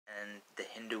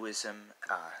Hinduism,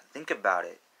 think about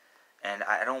it. And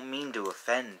I don't mean to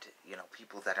offend,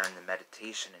 people that are into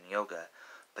meditation and yoga,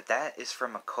 but that is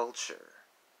from a culture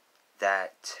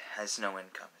that has no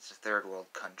income. It's a third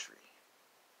world country.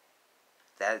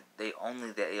 That they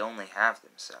only have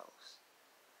themselves.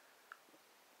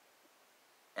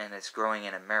 And it's growing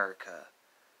in America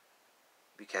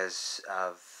because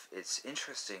of it's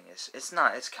interesting. It's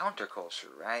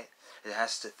counterculture, right? It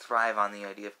has to thrive on the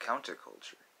idea of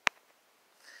counterculture.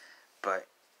 But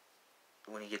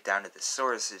when you get down to the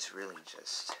source, it's really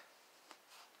just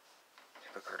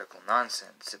hypocritical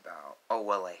nonsense about, oh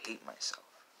well, I hate myself.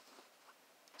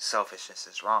 Selfishness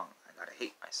is wrong. I gotta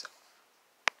hate myself.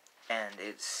 And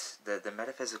it's the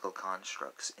metaphysical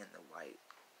constructs in the white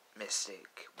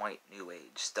mystic, white new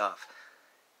age stuff.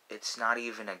 It's not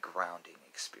even a grounding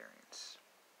experience.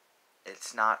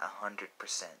 It's not 100%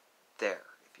 there,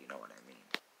 if you know what I mean.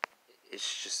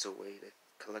 It's just a way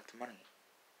to collect money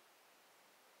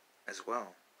as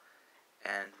well.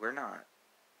 And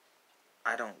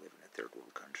I don't live in a third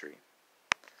world country.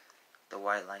 The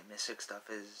white light mystic stuff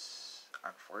is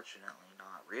unfortunately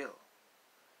not real.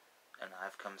 And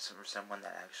I've come from someone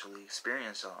that actually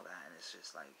experienced all that, and it's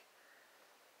just like,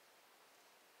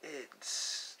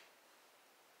 it's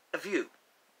a view.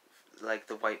 Like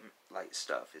the white light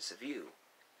stuff is a view.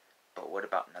 But what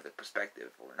about another perspective,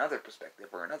 or another perspective,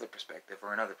 or another perspective,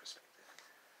 or another perspective?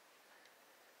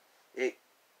 It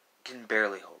can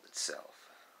barely hold itself.